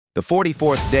The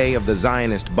 44th day of the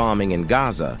Zionist bombing in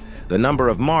Gaza, the number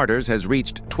of martyrs has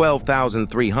reached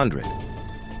 12,300.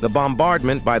 The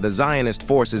bombardment by the Zionist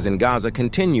forces in Gaza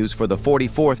continues for the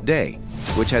 44th day,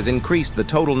 which has increased the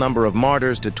total number of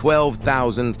martyrs to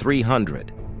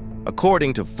 12,300.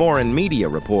 According to foreign media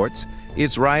reports,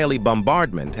 Israeli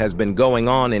bombardment has been going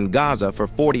on in Gaza for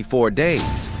 44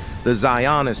 days. The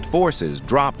Zionist forces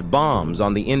dropped bombs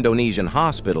on the Indonesian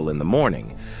hospital in the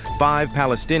morning. 5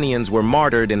 Palestinians were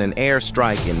martyred in an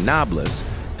airstrike in Nablus.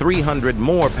 300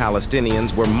 more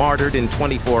Palestinians were martyred in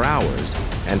 24 hours,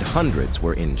 and hundreds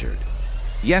were injured.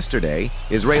 Yesterday,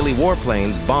 Israeli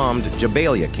warplanes bombed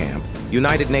Jabalia Camp,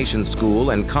 United Nations School,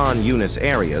 and Khan Yunis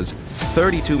areas.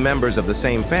 32 members of the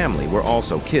same family were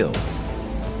also killed.